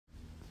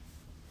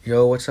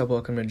Yo, what's up?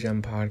 Welcome to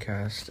Gem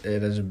Podcast.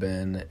 It has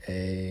been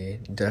a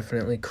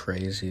definitely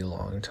crazy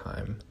long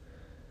time,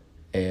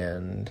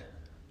 and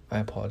I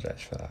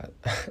apologize for that.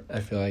 I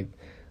feel like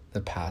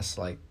the past,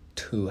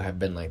 two have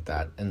been like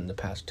that, and the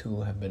past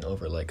two have been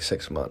over,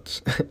 6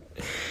 months.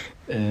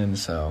 And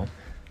so,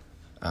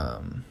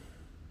 I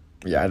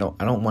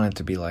don't want it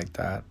to be like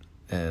that,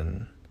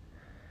 and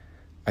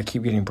I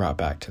keep getting brought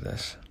back to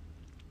this.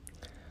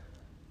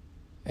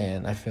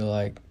 And I feel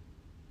like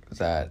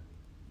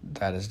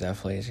that is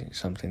definitely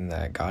something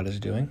that God is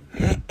doing.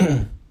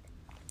 I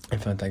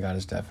feel like that God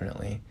is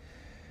definitely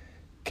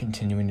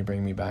continuing to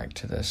bring me back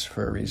to this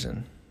for a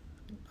reason,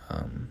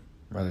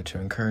 rather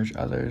to encourage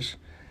others.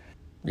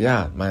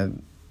 Yeah, my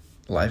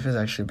life has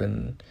actually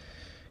been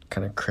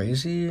kind of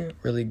crazy,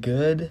 really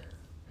good,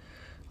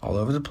 all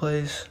over the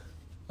place.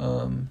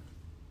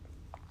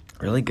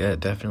 Really good,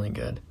 definitely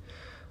good.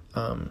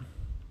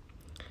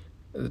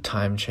 The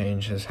time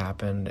change has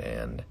happened,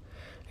 and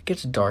it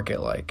gets dark at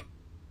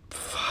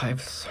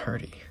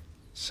 5:30.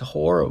 It's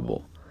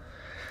horrible.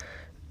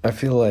 I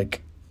feel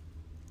like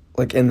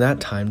in that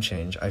time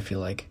change, I feel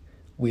like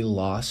we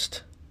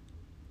lost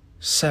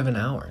 7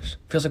 hours.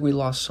 Feels like we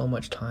lost so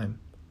much time.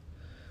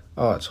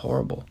 Oh, it's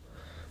horrible.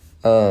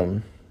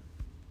 I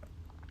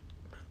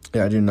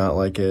do not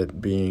like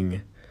it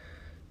being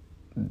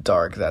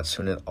dark that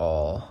soon at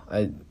all.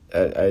 I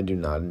do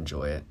not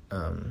enjoy it.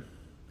 And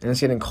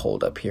it's getting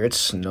cold up here. It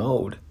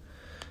snowed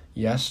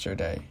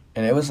yesterday,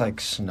 and it was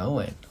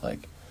snowing,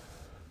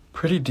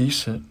 pretty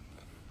decent.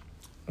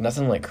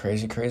 Nothing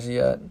crazy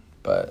yet,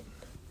 but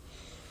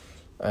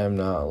I am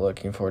not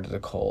looking forward to the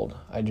cold.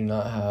 I do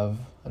not have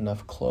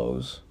enough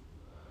clothes.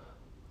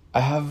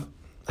 I have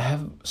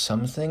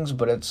some things,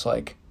 but it's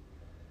I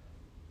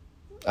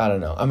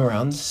don't know. I'm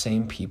around the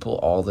same people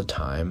all the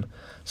time,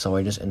 so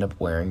I just end up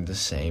wearing the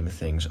same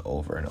things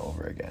over and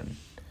over again.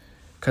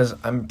 Because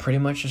I'm pretty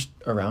much just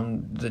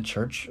around the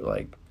church,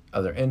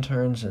 other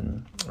interns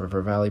and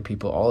River Valley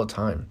people all the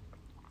time.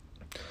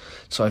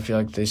 So I feel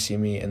like they see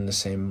me in the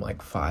same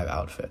 5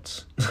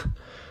 outfits.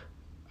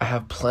 I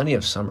have plenty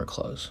of summer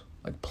clothes,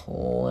 but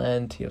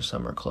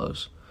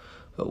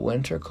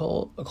winter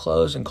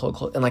clothes and cold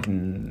clothes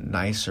and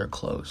nicer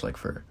clothes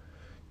for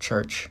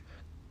church.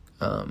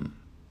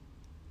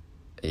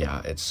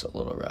 It's a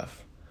little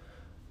rough.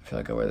 I feel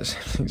like I wear the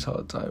same things all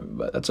the time,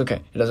 but that's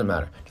okay. It doesn't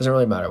matter. It doesn't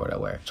really matter what I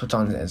wear. It's what's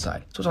on the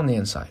inside.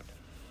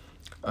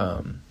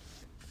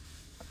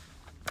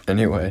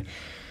 Anyway,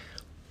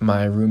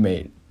 my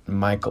roommate,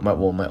 Michael, my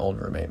old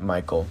roommate,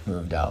 Michael,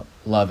 moved out.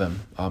 Love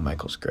him. Oh,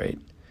 Michael's great.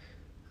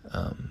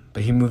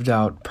 But he moved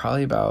out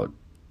probably about,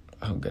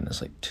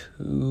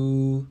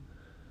 2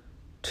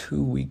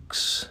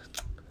 weeks,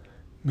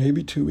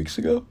 maybe 2 weeks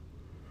ago.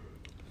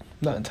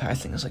 Not entirely, I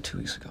think it was 2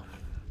 weeks ago.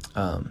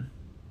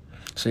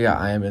 So yeah,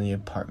 I am in the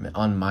apartment,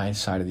 on my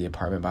side of the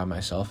apartment by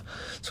myself.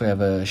 So we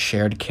have a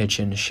shared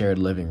kitchen, shared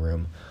living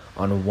room.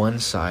 On one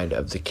side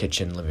of the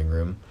kitchen living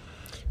room,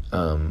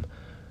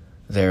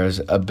 there's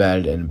a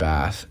bed and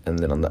bath, and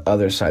then on the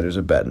other side there's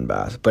a bed and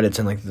bath, but it's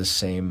in the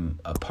same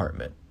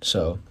apartment.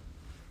 So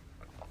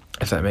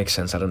if that makes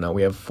sense, I don't know.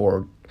 We have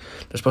 4,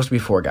 there's supposed to be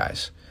 4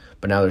 guys,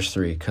 but now there's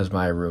 3 because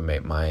my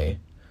roommate's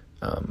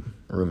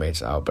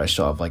out, but I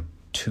still have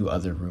 2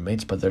 other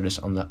roommates, but they're just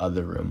on the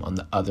other room, on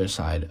the other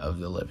side of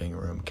the living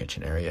room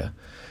kitchen area.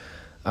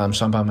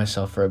 So I'm by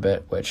myself for a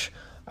bit, which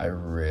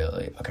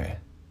okay,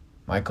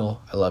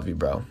 Michael, I love you,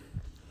 bro.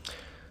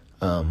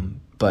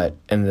 But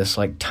in this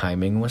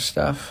timing with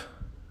stuff,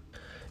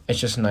 it's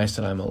just nice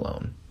that I'm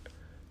alone,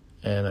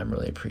 and I'm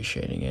really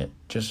appreciating it.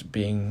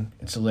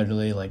 It's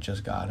literally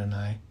just God and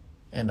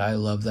I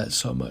love that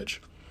so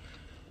much.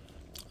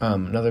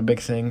 Another big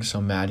thing, so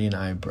Maddie and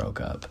I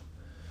broke up,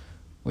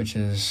 which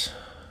is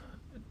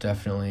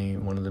definitely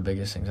one of the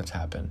biggest things that's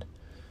happened.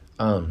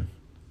 And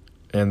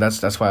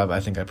that's why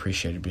I think I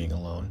appreciated being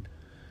alone.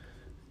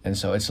 And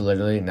so it's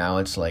literally, now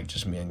it's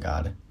just me and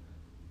God,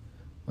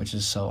 which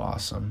is so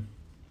awesome.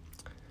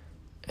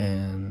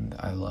 And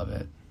I love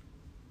it.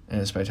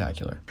 And it's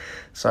spectacular.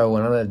 So I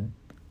went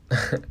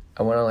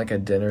on a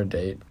dinner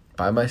date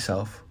by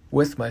myself,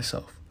 with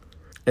myself.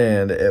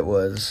 And it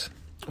was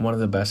one of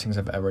the best things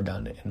I've ever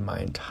done in my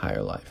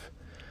entire life.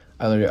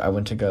 I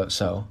went to go,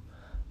 so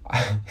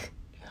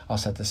I'll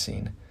set the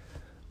scene.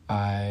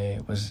 I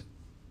was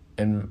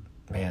I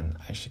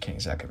actually can't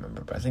exactly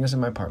remember, but I think it was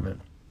in my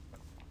apartment.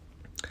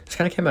 This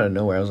kind of came out of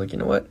nowhere. I was like, you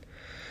know what?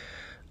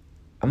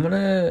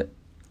 I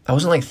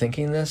wasn't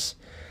thinking this,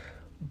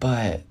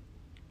 but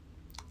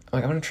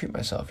I'm going to treat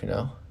myself,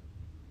 I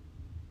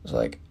was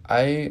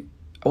I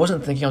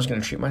wasn't thinking I was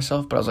going to treat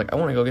myself, but I was I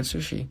want to go get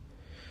sushi.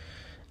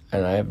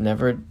 And I've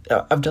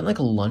done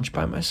lunch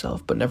by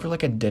myself, but never a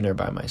dinner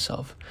by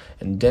myself.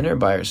 And dinner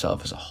by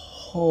yourself is a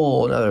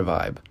whole nother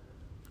vibe.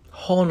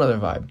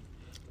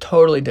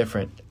 Totally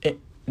different.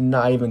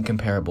 Not even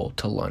comparable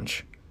to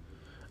lunch.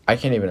 I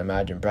can't even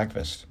imagine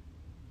breakfast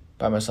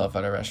by myself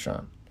at a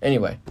restaurant.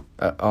 Anyway,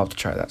 I'll have to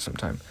try that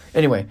sometime.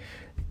 Anyway,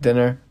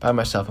 dinner by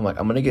myself. I'm I'm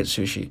going to get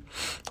sushi.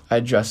 I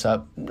dress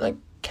up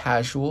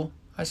casual.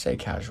 I say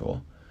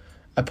casual.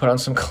 I put on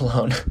some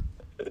cologne.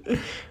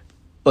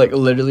 Like,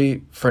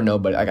 literally for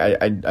nobody.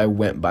 Like, I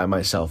went by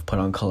myself, put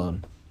on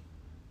cologne.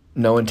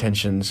 No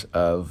intentions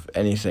of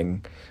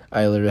anything.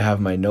 I literally have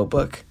my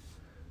notebook.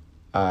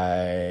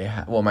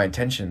 My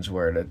intentions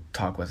were to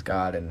talk with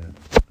God and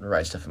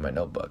write stuff in my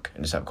notebook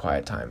and just have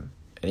quiet time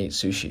and eat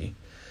sushi.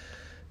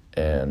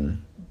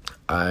 And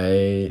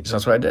so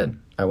that's what I did.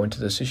 I went to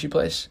the sushi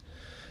place.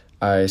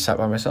 I sat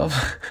by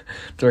myself.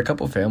 There were a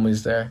couple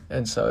families there,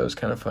 and so it was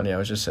kind of funny. I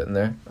was just sitting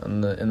there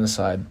in the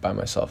side by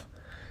myself,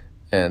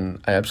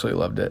 and I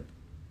absolutely loved it.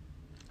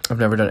 I've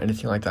never done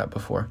anything like that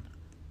before.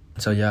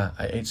 So yeah,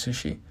 I ate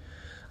sushi.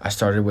 I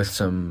started with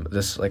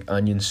this like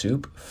onion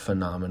soup,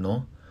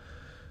 phenomenal.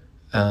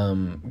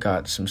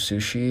 Got some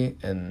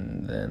sushi,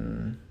 and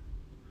then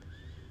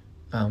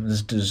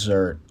this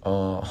dessert.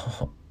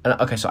 Oh,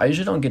 okay. So I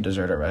usually don't get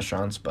dessert at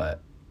restaurants, but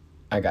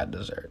I got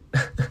dessert.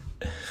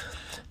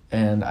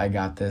 And I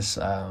got this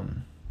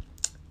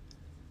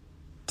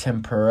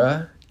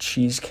tempura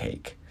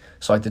cheesecake.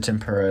 So like the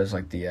tempura is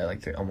like the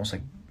almost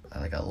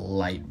like a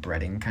light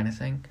breading kind of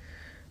thing.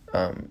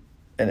 And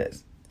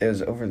it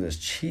was over this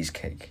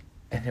cheesecake,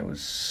 and it was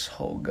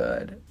so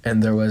good.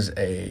 And there was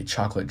a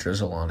chocolate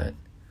drizzle on it,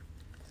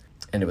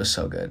 and it was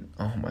so good.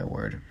 Oh my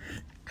word.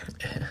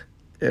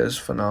 It was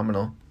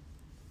phenomenal.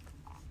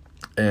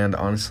 And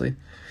honestly,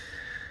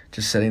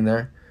 just sitting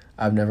there,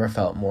 I've never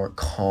felt more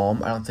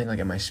calm, I don't think, like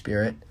in my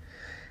spirit,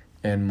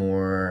 and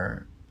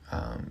more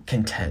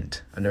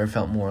content. I've never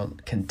felt more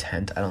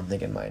content, I don't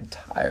think, in my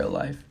entire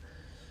life.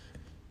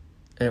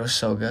 And it was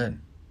so good.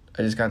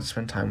 I just got to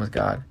spend time with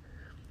God,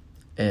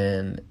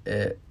 and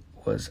it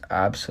was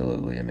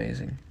absolutely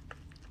amazing.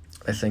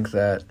 I think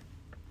that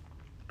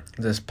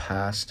this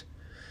past,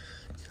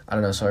 I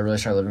don't know, so I really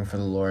started living for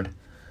the Lord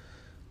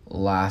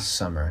last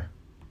summer.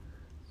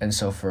 And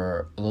so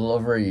for a little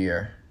over a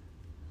year,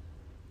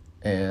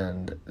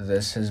 and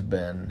this has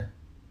been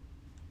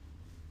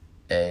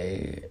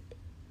a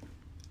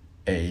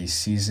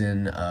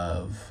season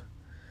of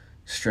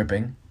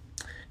stripping.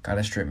 God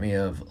has stripped me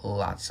of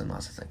lots and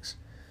lots of things.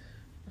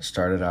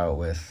 Started out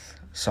with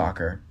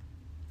soccer.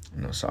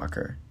 No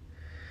soccer.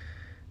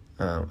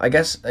 I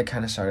guess it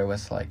kind of started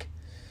with like,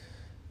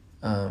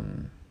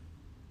 okay.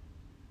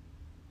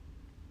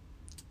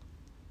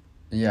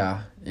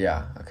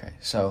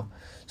 So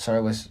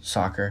started with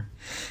soccer,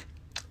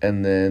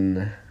 and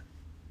then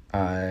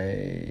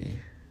I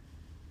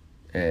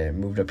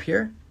moved up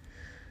here.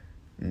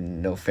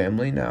 No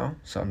family now,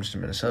 so I'm just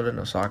in Minnesota,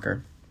 no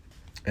soccer.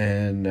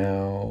 And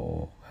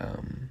now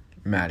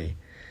Maddie.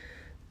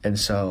 And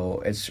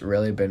so it's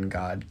really been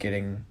God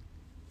getting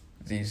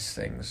these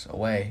things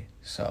away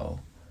so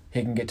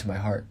he can get to my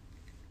heart.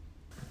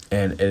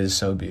 And it is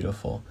so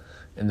beautiful.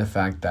 And the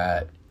fact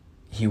that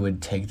he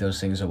would take those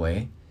things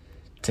away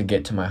to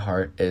get to my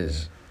heart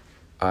is,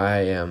 I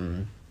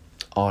am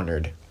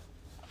honored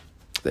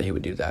that he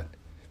would do that.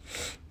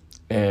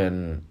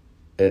 And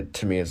it,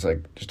 to me, is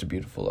like just a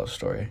beautiful love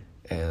story.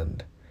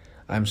 And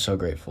I'm so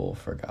grateful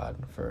for God,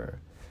 for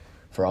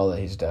all that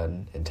he's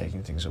done in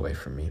taking things away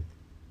from me.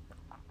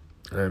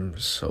 I'm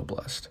so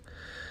blessed.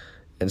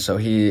 And so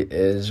he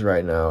is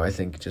right now, I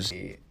think, just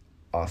the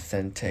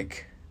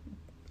authentic,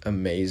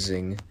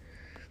 amazing,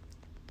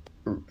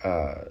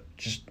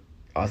 just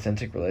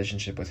authentic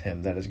relationship with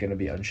him that is going to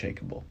be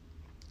unshakable.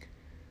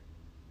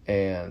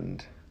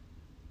 And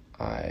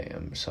I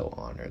am so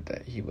honored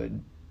that he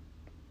would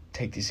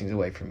take these things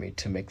away from me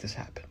to make this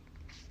happen.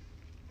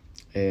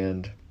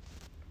 And,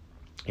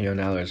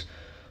 now there's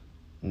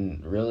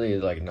really,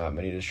 like, not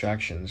many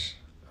distractions.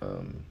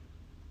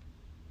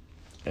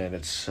 And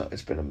it's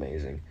been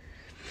amazing.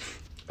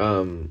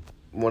 One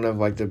of,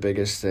 like, the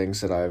biggest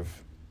things that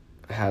I've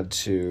had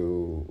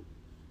to,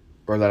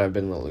 or that I've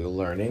been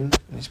learning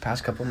in these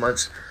past couple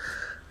months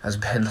has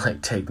been,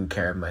 like, taking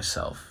care of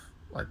myself,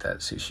 like that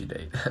sushi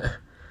date.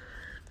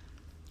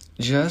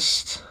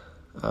 Just,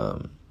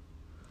 at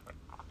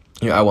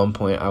one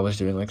point I was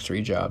doing, like,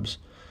 3 jobs,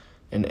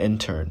 an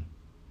intern,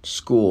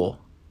 school,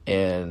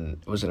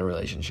 and was in a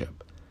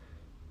relationship,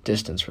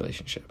 distance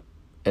relationship.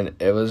 And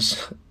it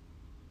was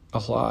a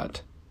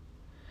lot.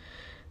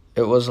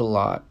 It was a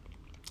lot.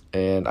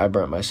 And I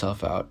burnt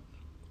myself out.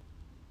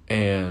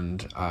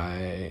 And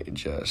I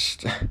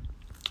just,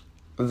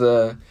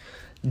 the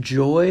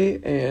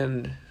joy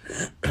and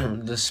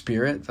the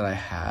spirit that I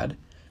had,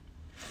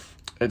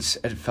 it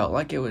felt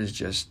like it was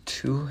just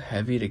too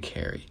heavy to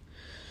carry,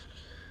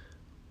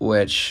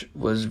 which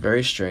was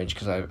very strange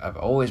because I've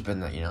always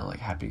been that, like,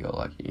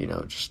 happy-go-lucky,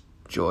 just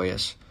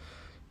joyous,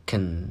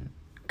 can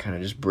kind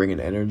of just bring an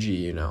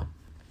energy,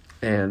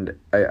 and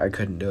I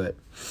couldn't do it.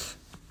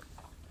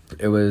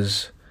 It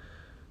was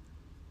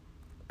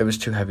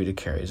too heavy to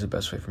carry is the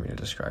best way for me to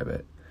describe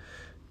it.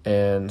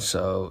 And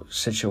so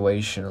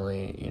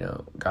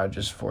situationally, God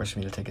just forced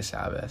me to take a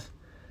Sabbath.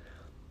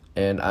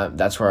 And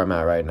that's where I'm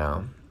at right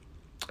now.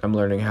 I'm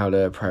learning how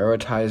to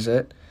prioritize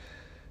it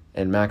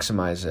and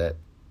maximize it.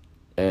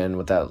 And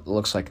what that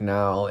looks like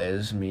now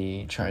is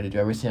me trying to do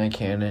everything I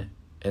can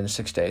in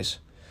 6 days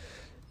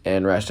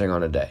and resting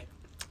on a day.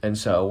 And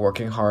so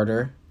working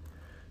harder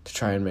to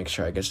try and make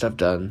sure I get stuff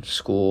done,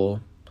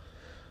 school,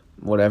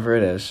 whatever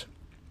it is.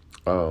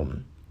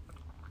 And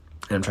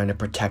I'm trying to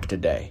protect a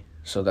day.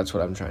 So that's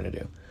what I'm trying to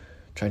do.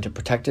 Trying to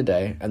protect a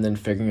day, and then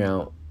figuring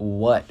out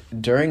what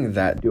during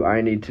that do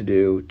I need to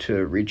do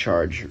to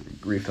recharge,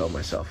 refill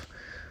myself.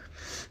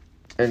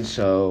 And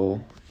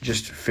so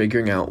just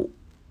figuring out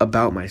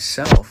about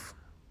myself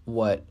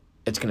what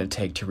it's going to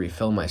take to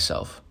refill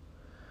myself.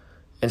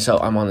 And so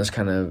I'm on this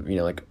kind of,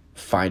 like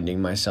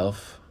finding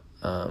myself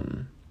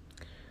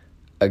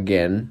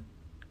again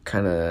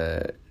kind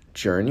of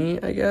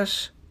journey, I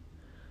guess.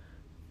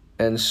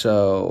 And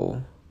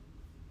so,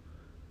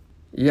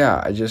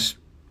 yeah,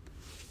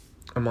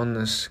 I'm on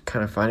this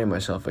kind of finding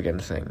myself again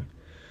thing.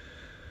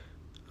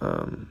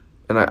 And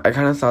I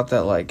kind of thought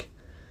that, like,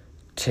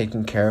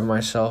 taking care of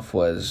myself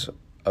was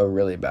a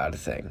really bad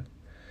thing.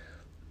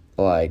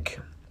 Like,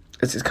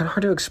 it's kind of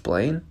hard to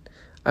explain.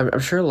 I'm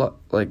sure,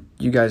 like,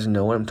 you guys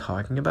know what I'm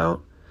talking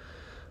about.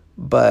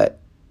 But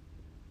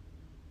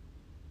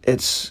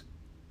it's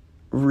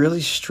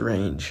really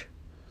strange.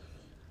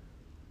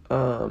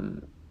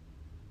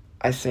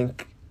 I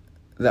think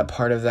that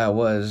part of that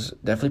was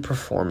definitely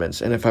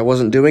performance. And if I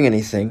wasn't doing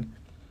anything,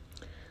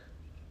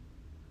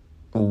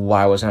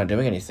 why was I not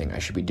doing anything? I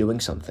should be doing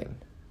something.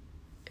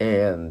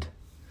 And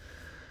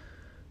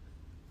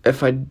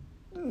if I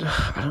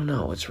don't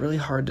know, it's really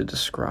hard to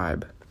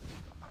describe.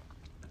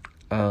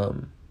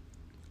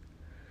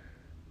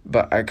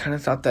 But I kind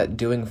of thought that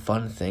doing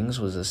fun things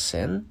was a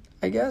sin,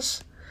 I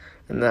guess.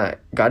 And that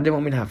God didn't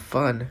want me to have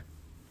fun.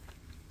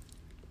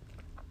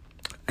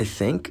 I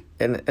think,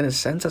 in a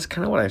sense, that's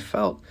kind of what I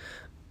felt.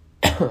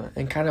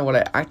 And kind of what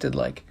I acted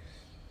like.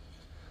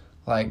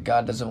 Like,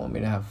 God doesn't want me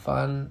to have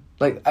fun.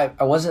 Like,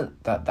 I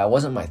wasn't, that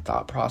wasn't my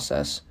thought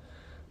process.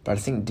 But I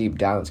think deep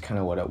down, it's kind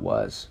of what it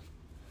was.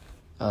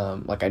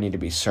 Like, I need to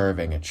be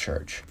serving at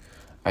church.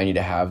 I need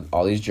to have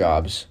all these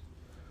jobs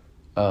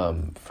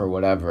for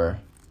whatever.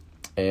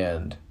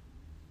 And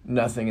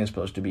nothing is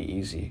supposed to be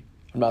easy.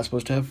 I'm not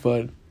supposed to have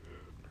fun.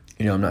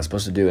 I'm not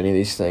supposed to do any of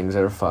these things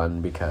that are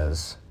fun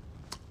because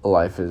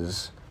life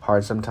is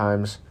hard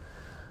sometimes.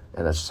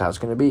 And that's just how it's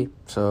going to be.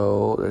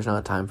 So there's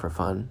not time for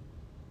fun.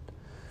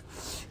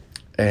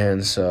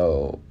 And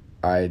so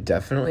I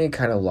definitely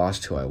kind of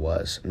lost who I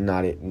was.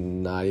 Not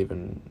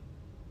even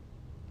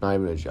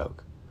a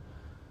joke.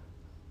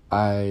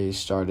 I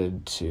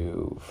started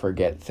to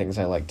forget things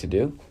I like to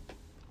do.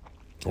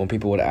 When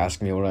people would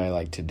ask me what I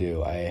like to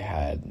do, I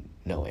had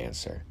no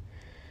answer.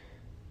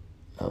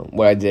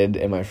 What I did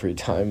in my free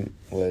time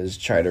was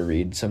try to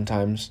read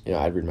sometimes.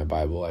 I'd read my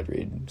Bible. I'd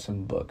read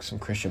some books, some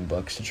Christian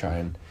books to try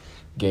and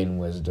gain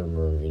wisdom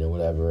or,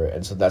 whatever.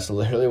 And so that's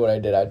literally what I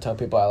did. I'd tell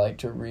people I like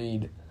to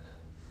read.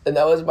 And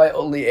that was my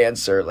only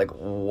answer. Like,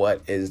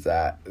 what is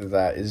that?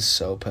 That is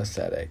so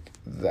pathetic.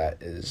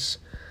 That is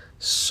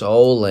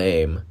so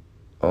lame.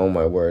 Oh,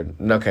 my word.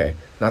 Okay,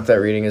 not that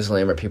reading is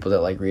lame or people that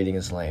like reading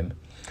is lame.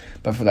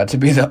 But for that to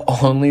be the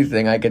only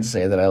thing I could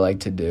say that I like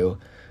to do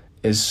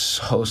is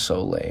so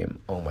lame.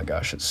 Oh, my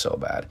gosh, it's so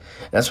bad.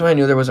 And that's when I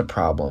knew there was a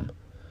problem.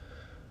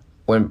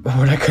 When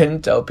I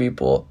couldn't tell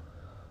people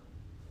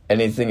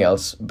anything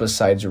else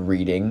besides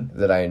reading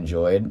that I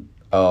enjoyed,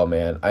 oh,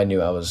 man, I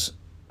knew I was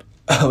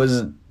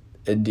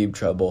in deep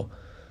trouble.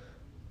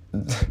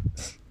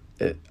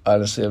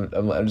 Honestly,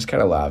 I'm just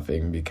kind of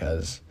laughing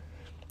because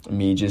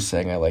me just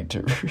saying I like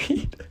to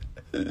read,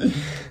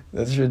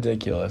 that's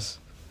ridiculous.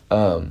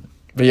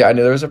 But yeah, I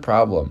knew there was a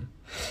problem.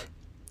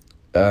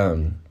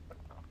 And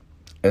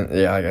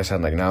yeah, like I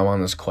said, like now I'm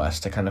on this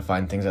quest to kind of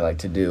find things I like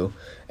to do,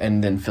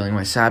 and then filling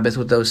my Sabbath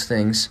with those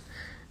things.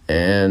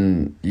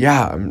 And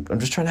yeah, I'm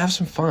just trying to have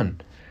some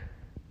fun,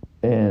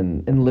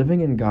 and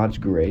living in God's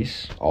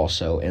grace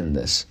also in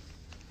this.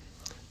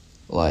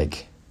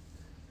 Like,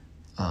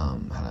 how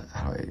do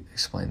I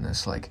explain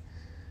this? Like,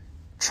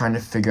 trying to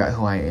figure out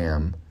who I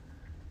am,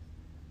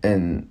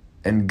 and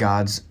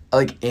God's,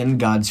 like, in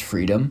God's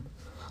freedom,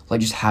 like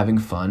just having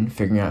fun,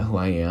 figuring out who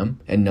I am,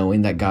 and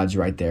knowing that God's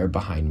right there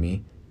behind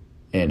me,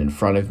 and in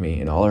front of me,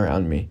 and all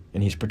around me,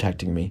 and He's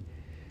protecting me,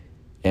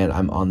 and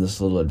I'm on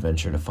this little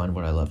adventure to find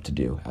what I love to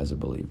do as a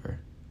believer,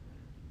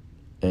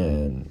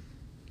 and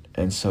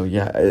so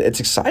yeah,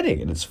 it's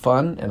exciting and it's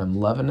fun, and I'm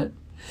loving it.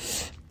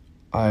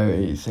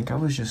 I think I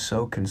was just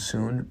so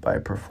consumed by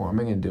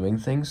performing and doing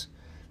things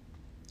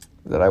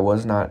that I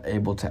was not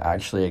able to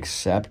actually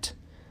accept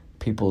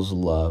people's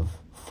love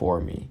for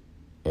me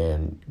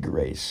and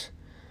grace.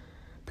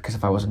 Because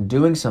if I wasn't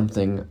doing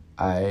something,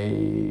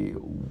 it's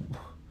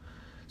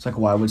like,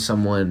 why would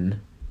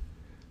someone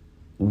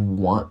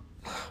want,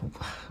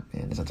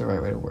 man, is that the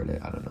right way to word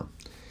it? I don't know.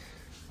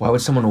 Why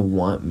would someone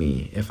want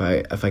me if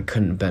I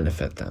couldn't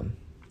benefit them?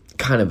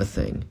 Kind of a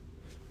thing.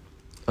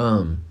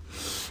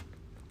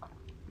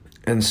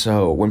 And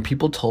so when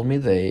people told me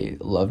they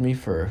loved me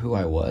for who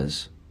I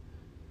was,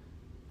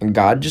 and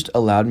God just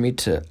allowed me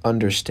to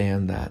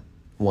understand that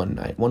one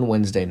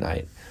Wednesday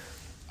night,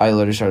 I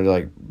literally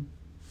started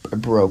I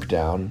broke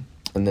down,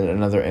 and then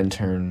another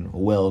intern,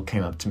 Will,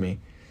 came up to me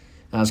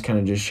I was kind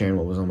of just sharing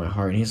what was on my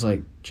heart. And he's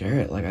like,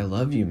 Jarrett, like, I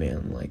love you,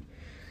 man. Like,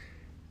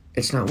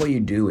 it's not what you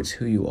do, it's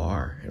who you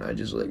are. And I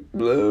just, like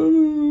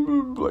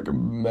a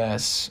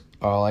mess.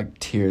 All, like,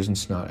 tears and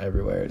snot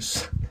everywhere.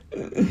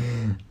 It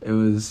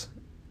was,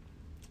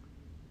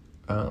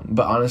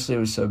 but honestly, it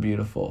was so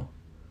beautiful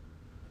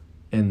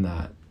in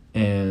that.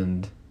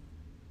 And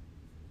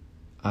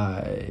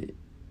I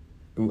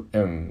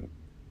am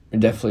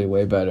definitely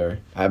way better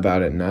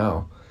about it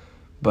now.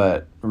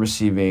 But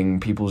receiving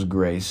people's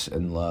grace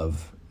and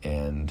love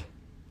and,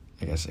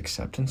 I guess,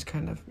 acceptance,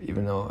 kind of,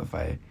 even though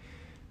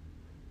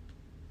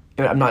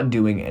I'm not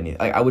doing any,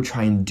 like, I would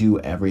try and do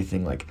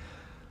everything, like,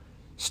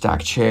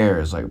 stack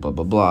chairs, like, blah,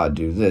 blah, blah,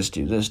 do this.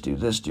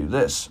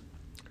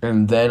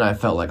 And then I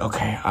felt like,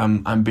 okay,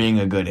 I'm being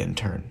a good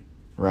intern,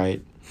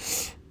 right?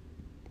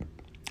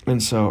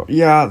 And so,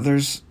 yeah,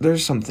 there's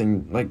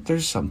something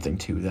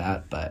to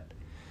that, but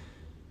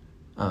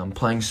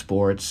playing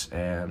sports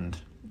and,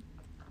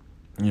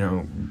 you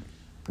know,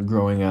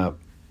 growing up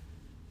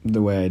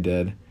the way I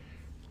did,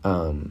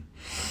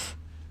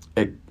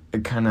 it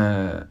kind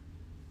of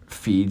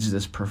feeds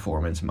this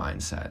performance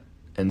mindset.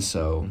 And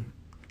so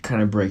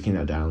kind of breaking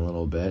that down a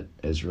little bit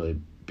is really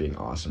being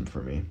awesome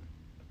for me.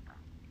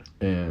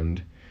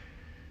 And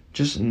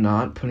just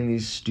not putting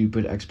these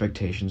stupid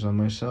expectations on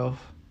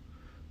myself,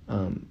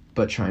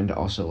 but trying to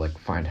also, like,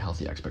 find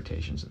healthy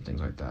expectations and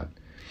things like that.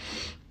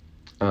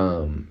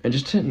 And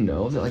just to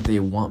know that, like, they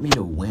want me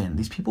to win.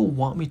 These people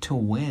want me to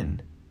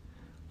win.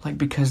 Like,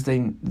 because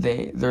they're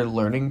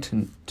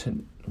learning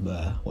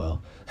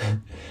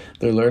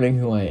they're learning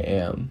who I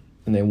am,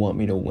 and they want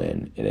me to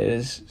win. And it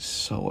is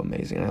so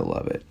amazing. I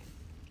love it.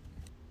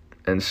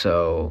 And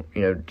so,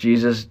 you know,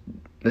 Jesus,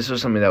 this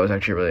was something that was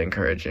actually really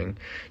encouraging.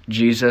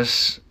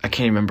 Jesus, I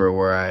can't remember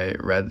where I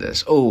read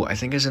this. Oh, I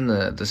think it's in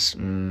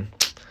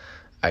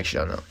I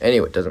actually don't know.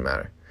 Anyway, it doesn't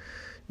matter.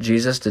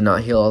 Jesus did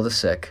not heal all the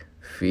sick,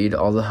 feed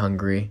all the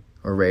hungry,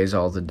 or raise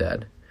all the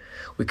dead.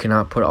 We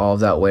cannot put all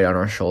of that weight on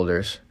our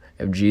shoulders.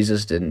 If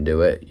Jesus didn't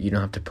do it, you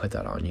don't have to put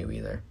that on you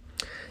either.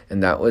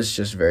 And that was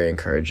just very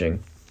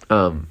encouraging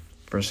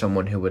for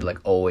someone who would, like,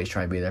 always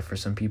try and be there for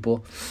some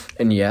people.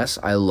 And yes,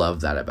 I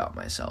love that about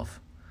myself.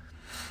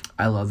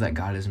 I love that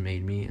God has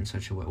made me in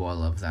such a way. Well, I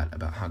love that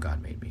about how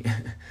God made me.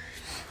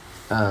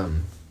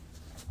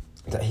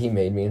 That he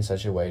made me in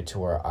such a way to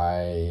where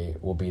I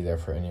will be there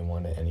for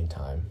anyone at any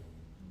time.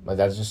 Like,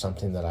 that's just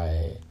something that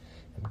I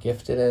am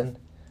gifted in.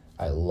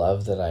 I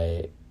love that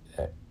I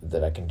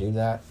can do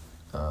that.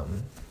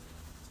 And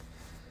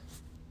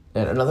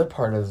another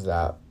part of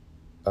that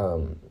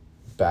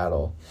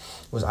battle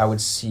was I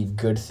would see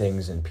good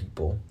things in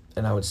people,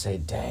 and I would say,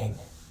 dang,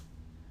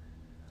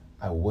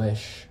 I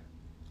wish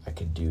I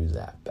could do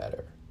that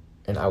better.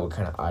 And I would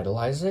kind of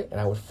idolize it, and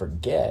I would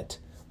forget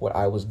what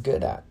I was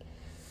good at.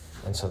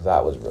 And so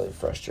that was really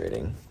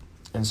frustrating.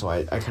 And so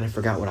I kind of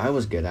forgot what I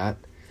was good at.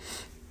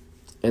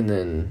 And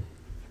then,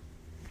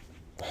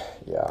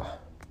 yeah.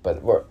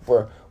 But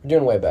we're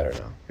doing way better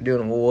now. We're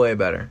doing way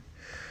better.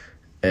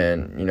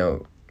 And, you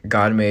know,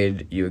 God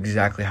made you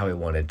exactly how he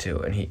wanted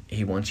to. And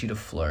he wants you to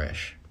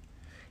flourish.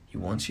 He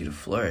wants you to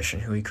flourish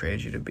in who he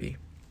created you to be.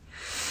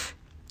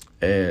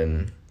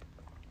 And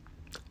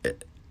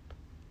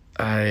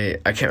I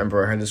can't remember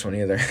where I heard this one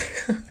either.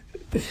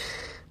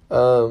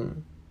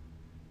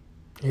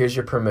 Here's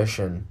your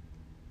permission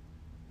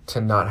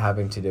to not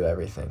having to do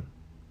everything.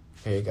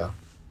 Here you go.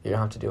 You don't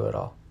have to do it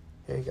all.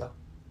 Here you go.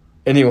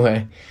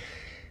 Anyway,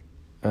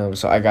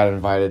 so I got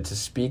invited to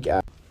speak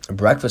at a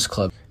breakfast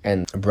club.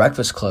 And a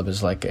breakfast club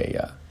is like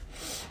a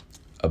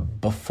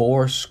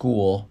before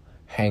school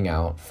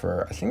hangout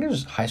for, I think it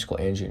was high school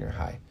and junior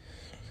high.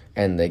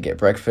 And they get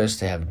breakfast,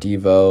 they have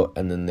Devo,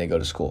 and then they go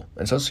to school.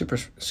 And so it's super,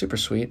 super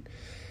sweet.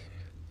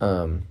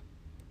 So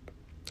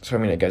I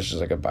mean, I guess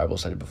just like a Bible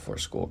study before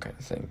school kind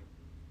of thing.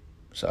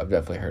 So I've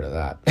definitely heard of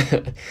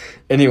that.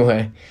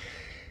 Anyway,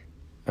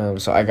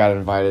 so I got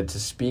invited to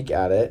speak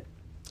at it.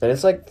 And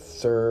it's like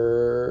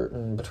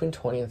between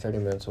 20 and 30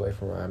 minutes away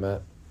from where I'm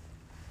at.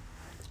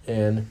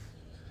 And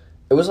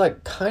it was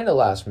like kind of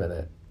last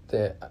minute.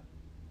 They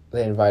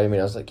invited me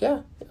and I was like,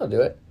 yeah, I'll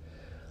do it.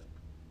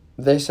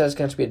 They said it's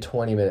going to be a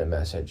 20-minute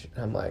message.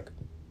 And I'm like,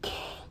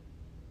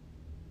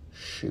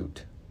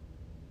 shoot.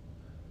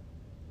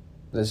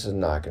 This is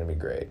not going to be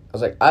great. I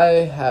was like,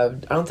 I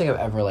don't think I've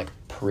ever, like,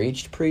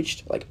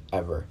 preached, like,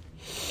 ever.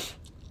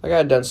 Like, I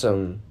had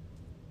done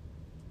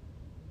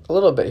a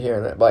little bit here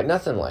and there, but, like,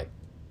 nothing like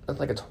a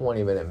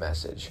 20-minute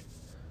message.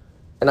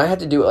 And I had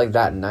to do it, like,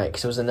 that night,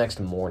 because it was the next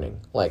morning.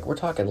 Like, we're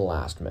talking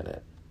last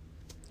minute.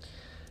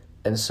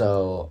 And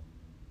so,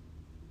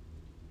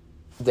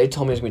 they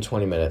told me it was going to be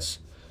 20 minutes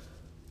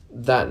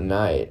that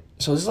night.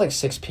 So, this is, like,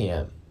 6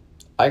 p.m.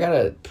 I got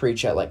to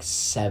preach at, like,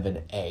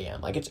 7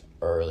 a.m. Like, it's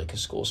early,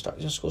 because school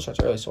starts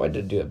early, so I had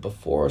to do it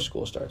before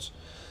school starts.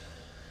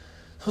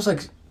 So, it's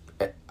like,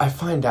 I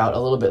find out a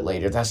little bit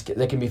later,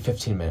 that can be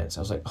 15 minutes.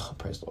 I was like, oh,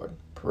 praise the Lord.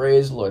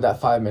 Praise the Lord. That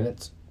 5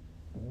 minutes,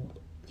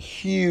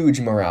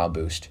 huge morale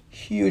boost.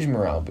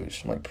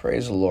 I'm like,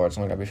 praise the Lord, it's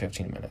only going to be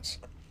 15 minutes.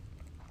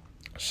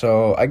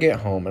 So I get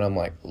home and I'm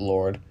like,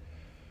 Lord,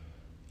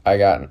 I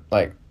got,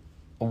 like,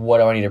 what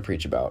do I need to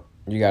preach about?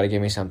 You got to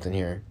give me something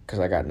here because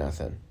I got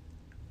nothing.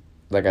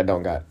 Like, I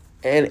don't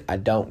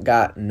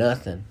got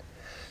nothing.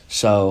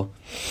 So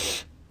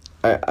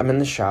I'm in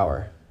the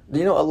shower.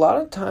 You know, a lot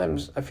of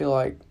times I feel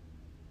like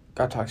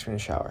God talks to me in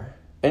the shower.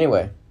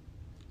 Anyway,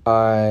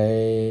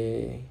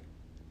 I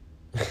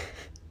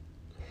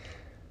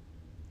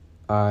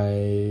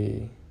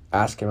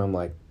ask him, I'm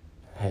like,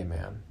 hey,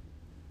 man,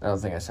 I don't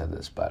think I said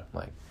this, but I'm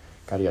like,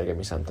 God, you gotta give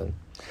me something.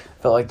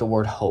 I felt like the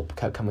word hope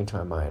kept coming to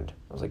my mind.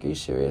 I was like, are you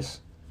serious?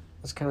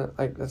 That's kind of,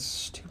 like, that's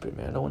stupid,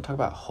 man. I don't want to talk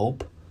about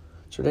hope.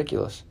 It's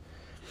ridiculous.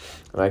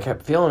 And I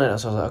kept feeling it,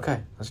 so I was like,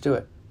 okay, let's do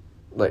it.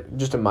 Like,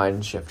 just a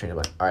mind shift. I'm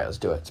like, all right, let's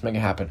do it. Let's make it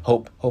happen.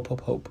 Hope, hope,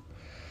 hope, hope.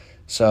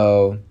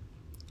 So,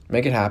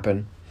 make it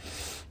happen.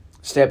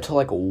 Stay up till,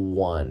 like,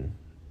 1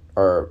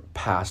 or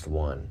past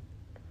 1.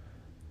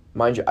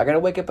 Mind you, I gotta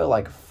wake up at,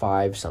 like,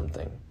 5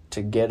 something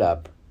to get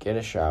up, get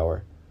a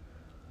shower,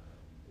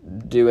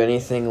 do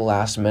anything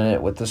last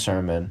minute with the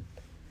sermon,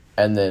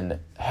 and then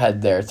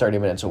head there 30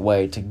 minutes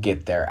away to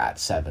get there at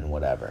 7,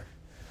 whatever.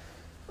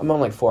 I'm on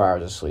like 4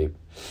 hours of sleep.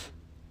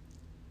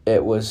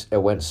 It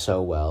went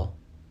so well.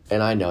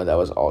 And I know that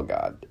was all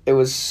God. It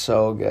was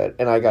so good.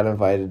 And I got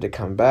invited to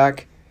come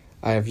back.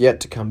 I have yet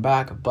to come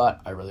back,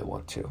 but I really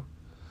want to.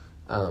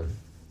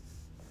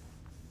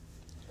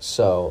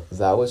 So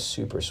that was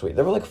super sweet.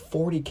 There were like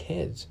 40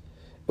 kids.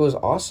 It was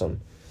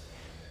awesome.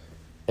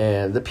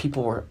 And the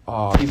people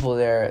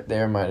there, they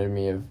reminded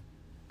me of,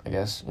 I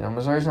guess, you know,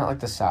 Missouri's not like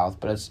the South,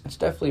 but it's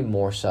definitely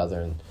more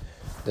southern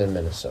than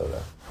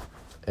Minnesota.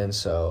 And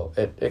so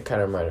it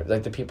kind of reminded,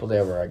 like, the people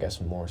there were, I guess,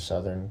 more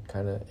southern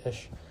kind of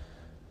ish.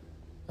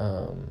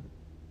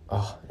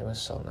 It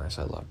was so nice.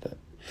 I loved it.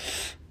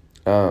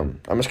 I'm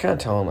just kind of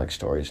telling, like,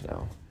 stories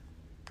now.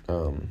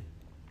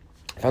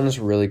 I found this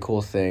really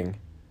cool thing.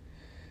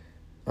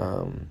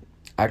 I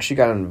actually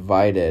got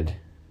invited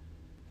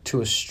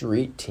to a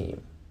street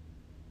team.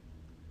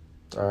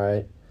 All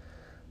right.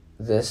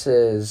 This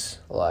is,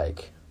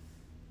 like,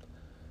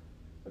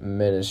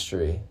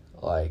 ministry,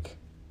 like,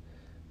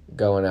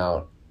 going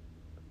out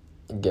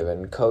and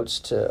giving coats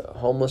to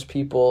homeless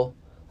people.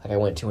 Like, I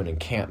went to an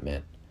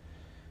encampment,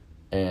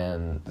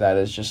 and that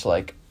is just,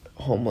 like,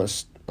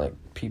 homeless, like,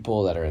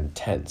 people that are in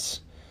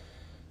tents,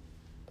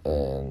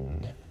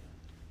 and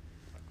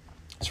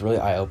it's really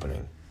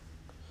eye-opening,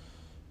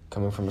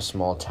 coming from a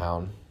small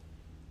town,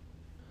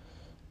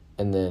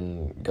 and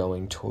then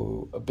going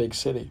to a big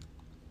city,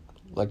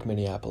 like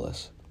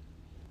Minneapolis,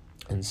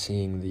 and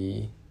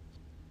seeing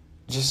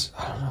just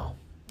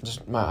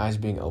my eyes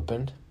being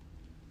opened,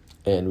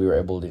 and we were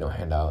able to,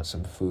 hand out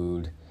some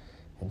food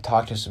and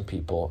talk to some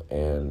people,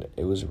 and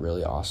it was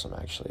really awesome,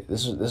 actually.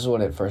 This is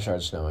when it first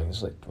started snowing.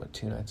 This was like,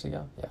 2 nights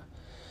ago? Yeah.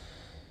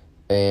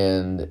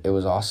 And it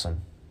was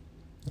awesome.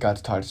 Got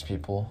to talk to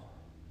people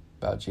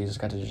about Jesus,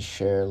 got to just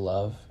share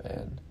love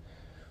and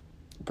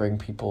bring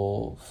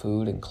people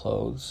food and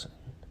clothes.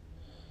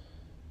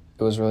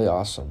 It was really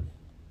awesome.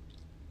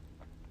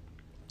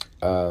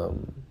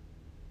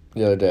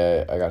 The other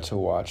day, I got to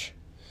watch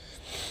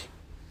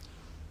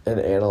and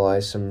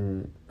analyze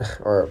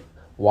or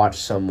watch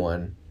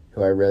someone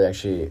who I really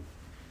actually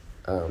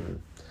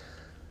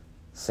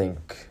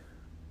think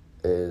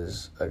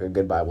is, like, a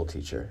good Bible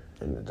teacher,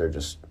 and they're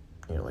just,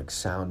 like,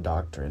 sound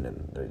doctrine,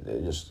 and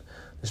they're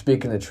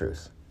speaking the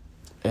truth.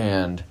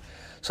 And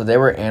so they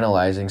were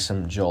analyzing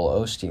some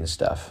Joel Osteen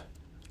stuff,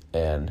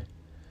 and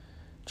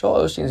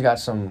Joel Osteen's got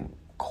some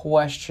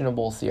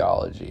questionable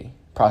theology,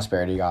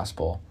 prosperity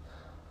gospel,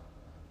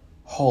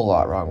 whole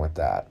lot wrong with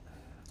that.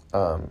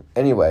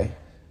 Anyway,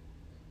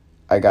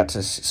 I got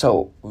to see,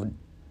 so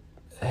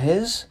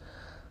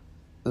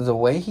the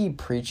way he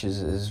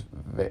preaches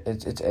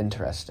it's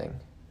interesting.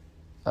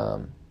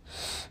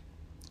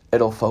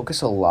 It'll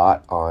focus a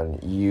lot on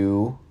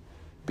you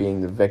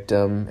being the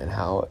victim and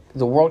how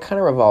the world kind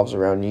of revolves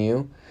around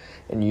you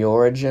and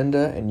your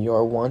agenda and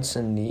your wants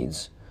and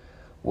needs,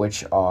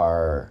 which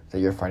are that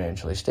you're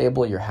financially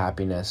stable, your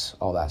happiness,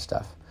 all that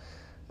stuff.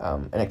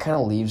 And it kind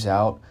of leaves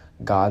out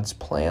God's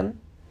plan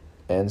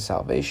and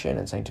salvation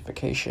and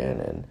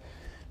sanctification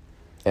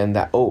and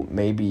that,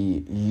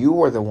 maybe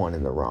you are the one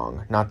in the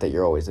wrong, not that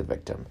you're always the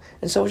victim.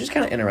 And so it's just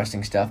kind of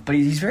interesting stuff, but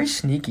he's very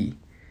sneaky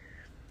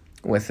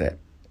with it.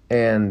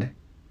 And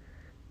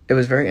it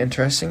was very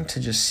interesting to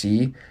just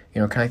see,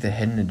 kind of like the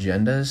hidden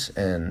agendas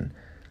and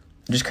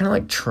just kind of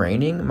like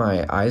training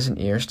my eyes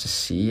and ears to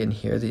see and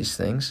hear these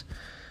things,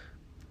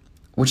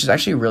 which is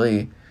actually it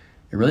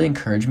really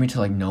encouraged me to,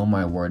 like, know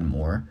my word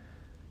more,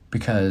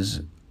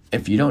 because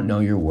if you don't know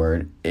your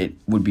word, it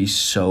would be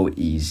so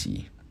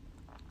easy.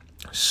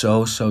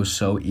 So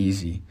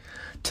easy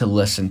to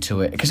listen to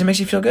it, because it makes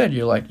you feel good.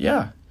 You're like,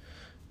 yeah,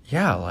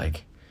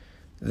 like,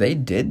 they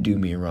did do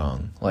me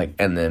wrong, like,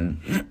 and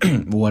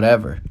then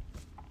whatever.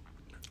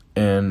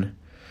 And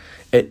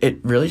it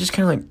really just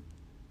kind of, like,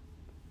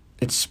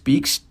 it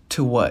speaks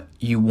to what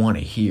you want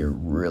to hear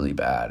really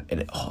bad,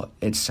 and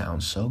it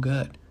sounds so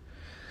good.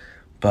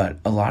 But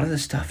a lot of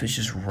this stuff is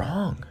just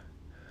wrong.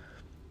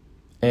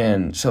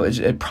 And so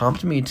it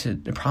prompted me to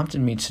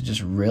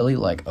just really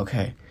like,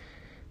 okay.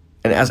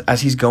 And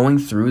as he's going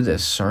through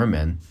this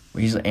sermon,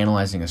 he's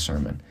analyzing a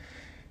sermon,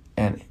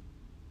 and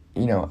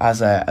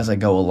as I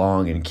go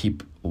along and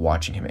keep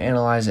watching him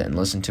analyze it and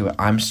listen to it,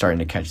 I'm starting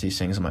to catch these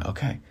things. I'm like,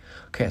 okay,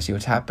 I see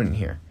what's happening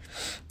here.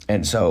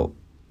 And so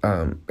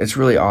it's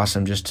really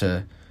awesome just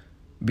to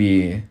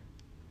be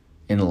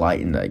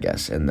enlightened, I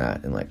guess, in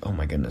that, and like, oh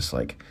my goodness,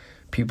 like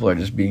people are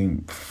just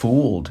being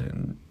fooled,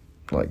 and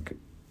like,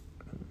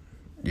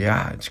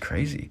 yeah, it's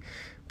crazy.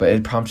 But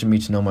it prompted me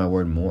to know my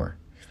word more.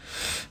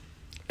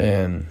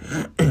 And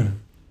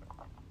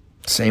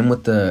same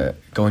with the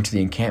going to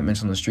the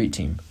encampments on the street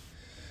team.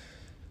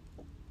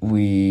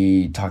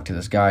 We talked to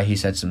this guy. He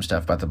said some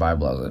stuff about the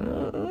Bible. I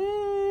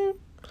was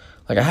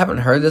like, I haven't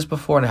heard this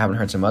before, and I haven't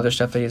heard some other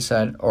stuff that he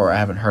said, or I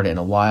haven't heard it in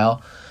a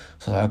while.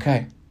 So I was like,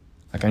 okay,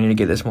 like I need to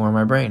get this more in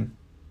my brain.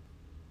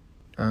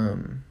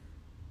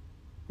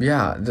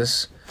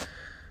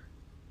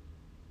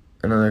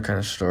 Another kind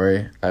of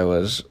story. I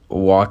was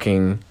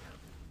walking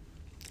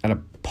at a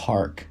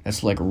park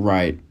that's like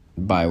right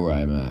by where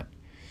I'm at.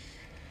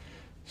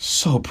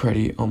 So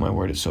pretty. Oh my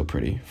word, it's so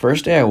pretty.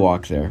 First day I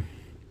walk there.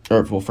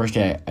 First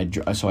day I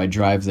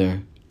drive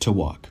there to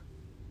walk.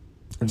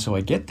 And so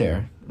I get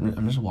there.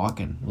 I'm just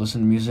walking,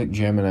 listening to music,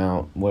 jamming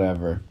out,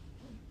 whatever.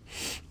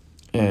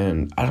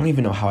 And I don't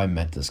even know how I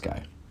met this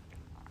guy.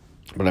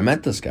 But I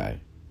met this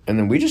guy. And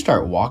then we just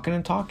start walking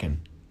and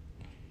talking.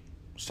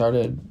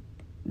 Started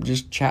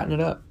just chatting it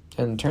up.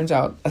 And it turns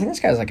out, I think this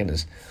guy's like in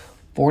his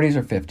 40s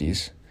or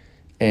 50s.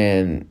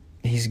 And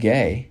he's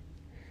gay.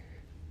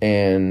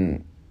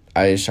 And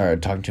I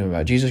started talking to him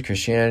about Jesus,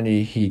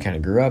 Christianity. He kind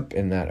of grew up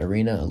in that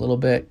arena a little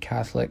bit,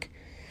 Catholic.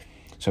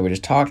 So we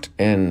just talked,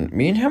 and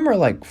me and him are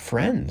like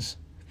friends.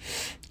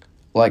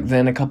 Like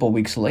then a couple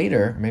weeks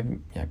later,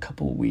 a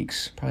couple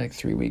weeks, probably like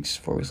 3 weeks,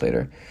 4 weeks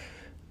later,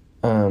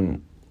 I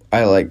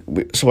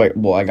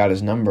got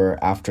his number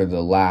after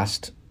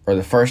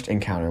the first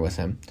encounter with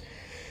him,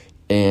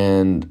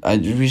 and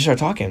we started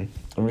talking.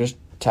 And we're just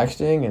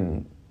texting,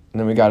 and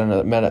then we got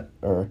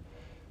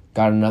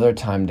another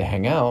time to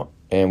hang out,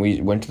 and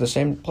we went to the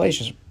same place,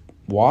 just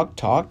walked,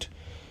 talked.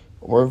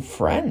 We're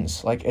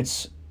friends. Like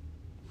it's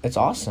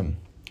awesome,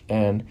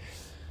 and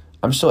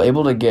I'm still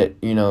able to get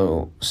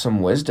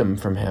some wisdom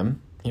from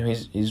him.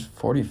 He's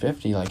 40,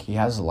 50, like he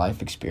has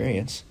life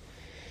experience.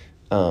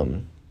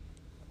 I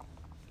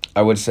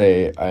would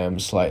say I am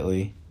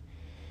slightly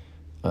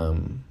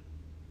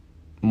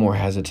more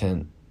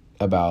hesitant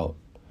about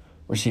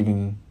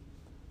receiving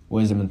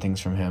wisdom and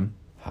things from him,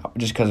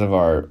 just because of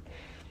our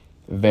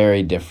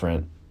very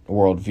different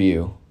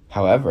worldview.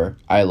 However,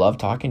 I love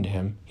talking to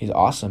him. He's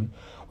awesome.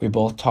 We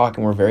both talk,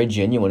 and we're very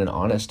genuine and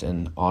honest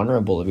and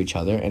honorable of each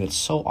other, and it's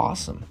so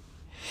awesome.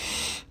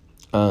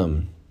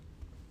 I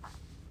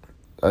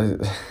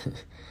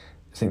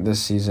think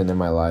this season in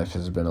my life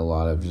has been a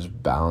lot of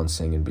just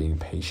balancing and being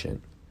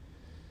patient.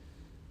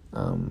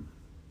 I'm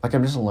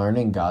just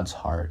learning God's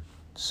heart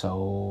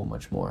so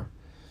much more.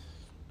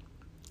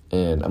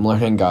 And I'm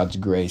learning God's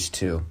grace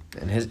too.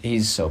 And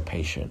he's so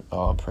patient.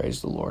 Oh,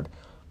 praise the Lord.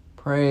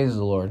 Praise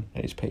the Lord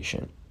that he's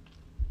patient.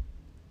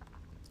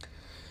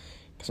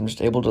 Because I'm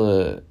just able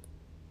to,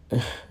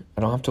 I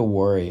don't have to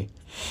worry.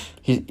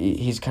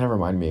 He's kind of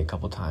reminded me a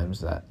couple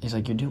times that he's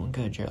like, you're doing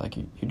good, Jared. Like,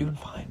 you're doing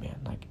fine, man.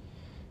 Like,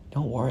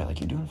 don't worry. Like,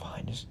 you're doing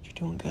fine. You're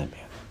doing good,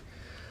 man.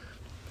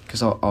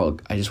 Because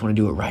I just want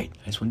to do it right.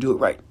 I just want to do it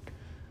right.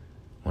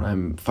 When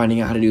I'm finding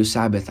out how to do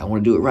Sabbath, I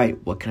want to do it right.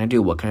 What can I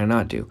do? What can I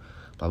not do?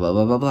 Blah, blah,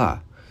 blah, blah, blah.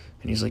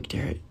 And he's like,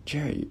 Jared,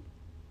 you're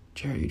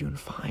doing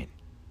fine.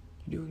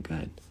 You're doing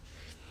good.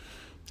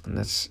 And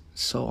that's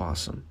so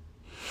awesome.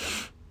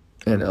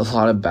 And a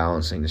lot of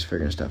balancing, just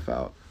figuring stuff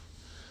out.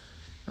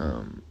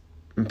 And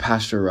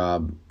Pastor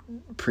Rob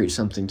preached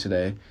something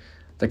today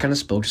that kind of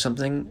spoke to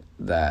something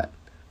that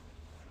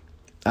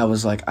I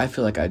was like, I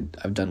feel like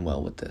I've done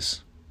well with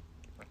this.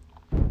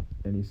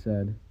 And he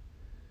said,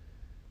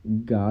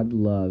 God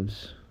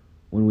loves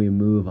when we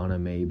move on a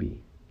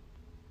maybe.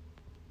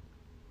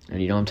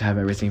 And you don't have to have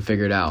everything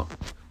figured out,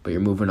 but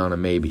you're moving on a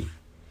maybe.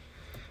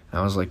 And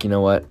I was like, you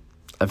know what?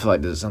 I feel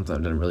like this is something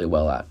I've done really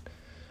well at.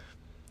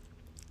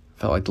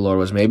 Felt like the Lord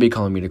was maybe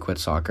calling me to quit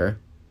soccer.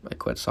 I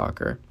quit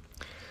soccer.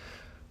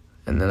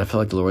 And then I felt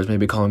like the Lord was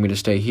maybe calling me to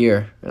stay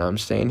here, and I'm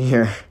staying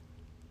here.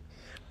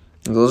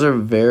 And those are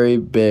very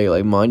big,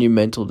 like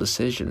monumental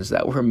decisions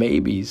that were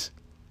maybes.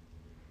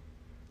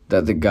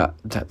 That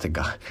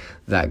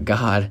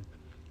God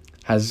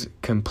has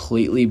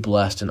completely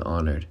blessed and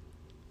honored.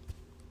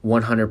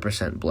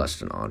 100%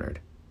 blessed and honored.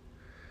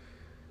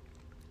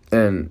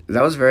 And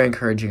that was very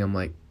encouraging. I'm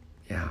like,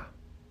 yeah.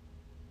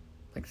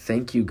 Like,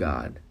 thank you,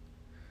 God,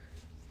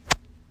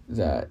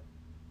 that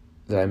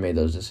I made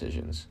those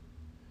decisions.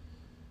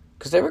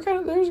 Because they was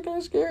kind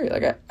of scary.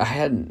 Like, I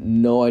had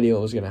no idea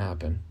what was going to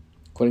happen.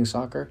 Quitting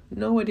soccer,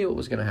 no idea what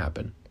was going to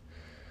happen.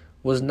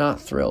 Was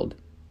not thrilled.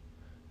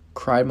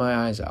 Cried my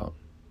eyes out.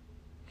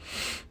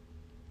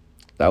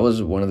 That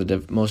was one of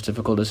the most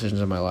difficult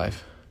decisions of my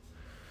life.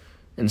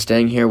 And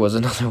staying here was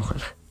another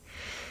one.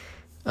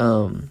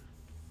 And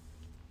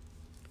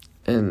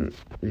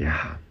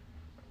yeah,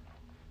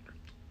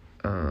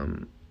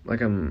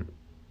 like I'm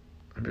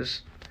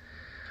just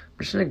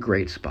in a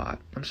great spot.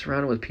 I'm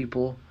surrounded with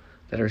people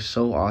that are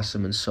so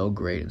awesome and so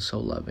great and so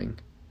loving.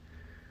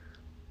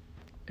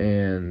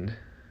 And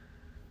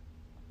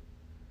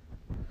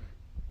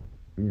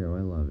I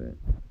love it.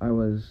 I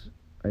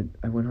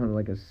went on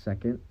like a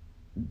second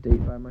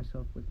date by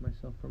myself with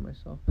myself for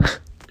myself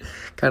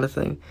kind of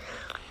thing.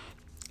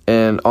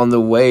 And on the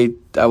way,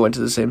 I went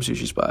to the same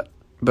sushi spot.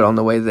 But on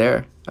the way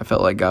there, I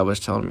felt like God was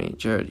telling me,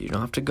 Jared, you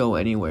don't have to go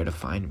anywhere to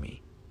find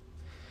me.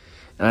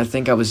 And I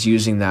think I was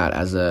using that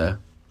as a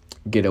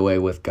getaway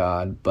with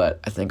God, but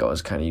I think I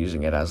was kind of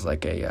using it as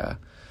like I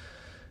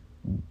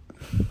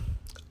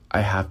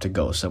have to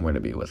go somewhere to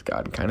be with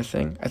God kind of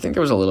thing. I think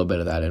there was a little bit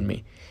of that in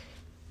me.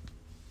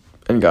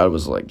 And God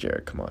was like,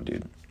 Jared, come on,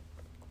 dude.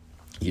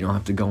 You don't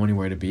have to go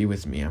anywhere to be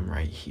with me. I'm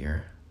right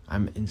here.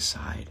 I'm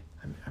inside.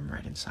 I'm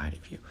right inside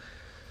of you.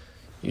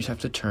 You just have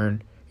to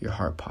turn your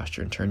heart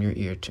posture and turn your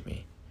ear to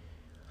me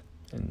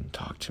and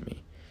talk to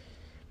me.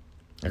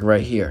 Like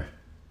right here.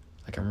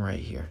 Like I'm right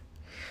here.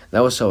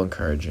 That was so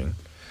encouraging.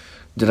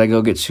 Did I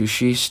go get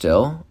sushi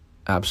still?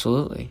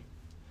 Absolutely.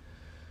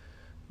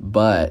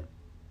 But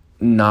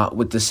not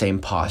with the same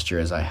posture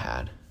as I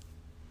had.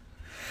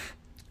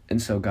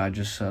 And so God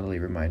just subtly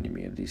reminded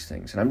me of these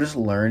things. And I'm just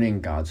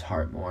learning God's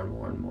heart more and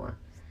more and more.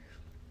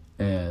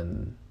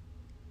 And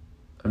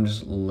I'm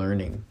just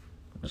learning.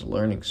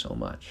 So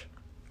much.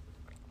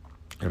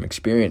 I'm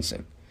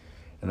experiencing.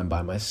 And I'm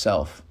by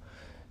myself.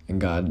 And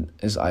God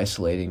is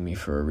isolating me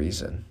for a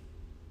reason.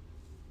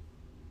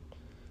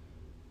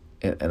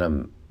 And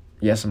I'm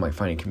like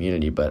finding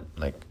community, but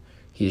like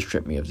He's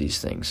stripped me of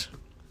these things.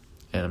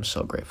 And I'm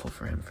so grateful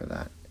for Him for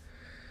that.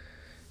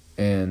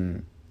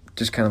 And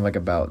just kind of like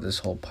about this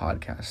whole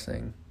podcast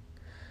thing.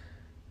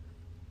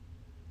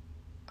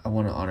 I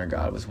want to honor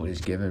God with what He's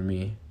given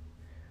me.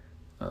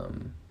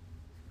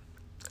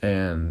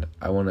 And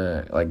I want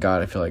to, like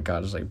God, I feel like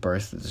God has like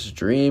birthed this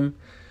dream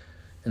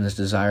and this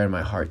desire in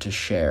my heart to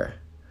share.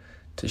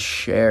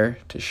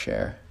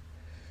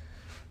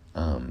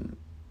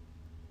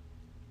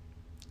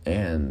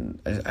 And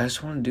I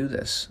just want to do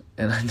this.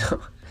 And I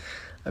know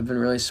I've been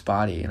really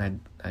spotty,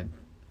 and I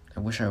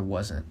wish I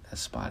wasn't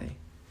as spotty.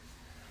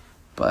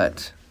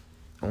 But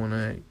I want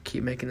to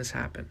keep making this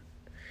happen.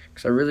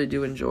 Because I really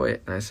do enjoy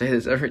it. And I say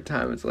this every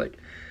time. It's like,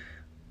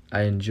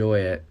 I enjoy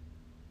it,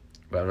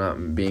 but I'm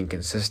not being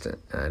consistent.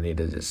 And I need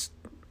to just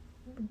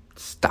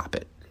stop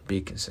it.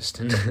 Be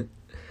consistent.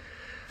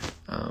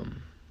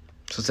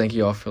 So thank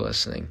you all for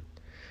listening.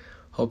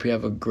 Hope you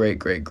have a great,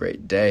 great,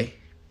 great day.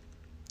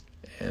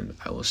 And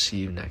I will see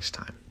you next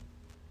time.